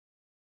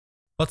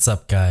What's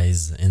up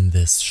guys, in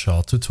this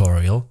short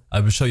tutorial I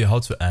will show you how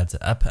to add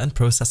app and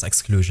process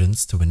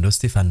exclusions to Windows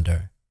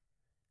Defender.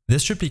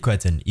 This should be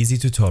quite an easy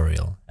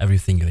tutorial.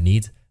 Everything you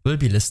need will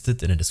be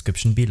listed in the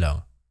description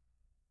below.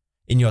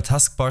 In your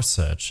taskbar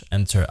search,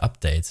 enter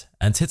Update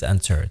and hit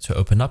Enter to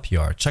open up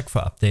your Check for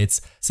Updates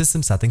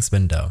System Settings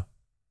window.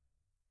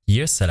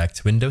 Here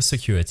select Windows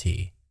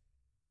Security.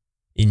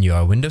 In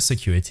your Windows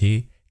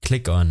Security,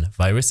 click on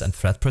Virus and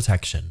Threat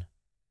Protection.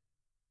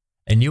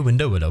 A new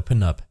window will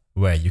open up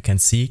where you can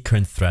see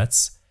current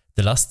threats,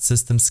 the last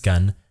system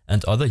scan,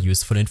 and other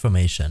useful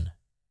information.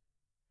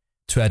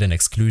 To add an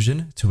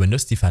exclusion to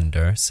Windows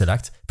Defender,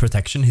 select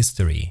Protection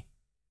History.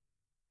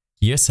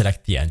 Here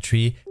select the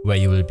entry where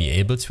you will be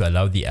able to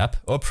allow the app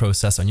or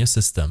process on your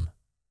system.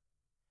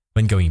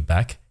 When going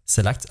back,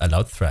 select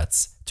Allowed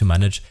Threats to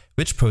manage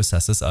which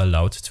processes are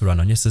allowed to run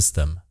on your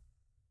system.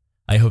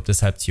 I hope this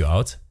helped you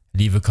out.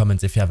 Leave a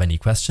comment if you have any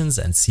questions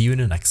and see you in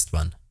the next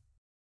one.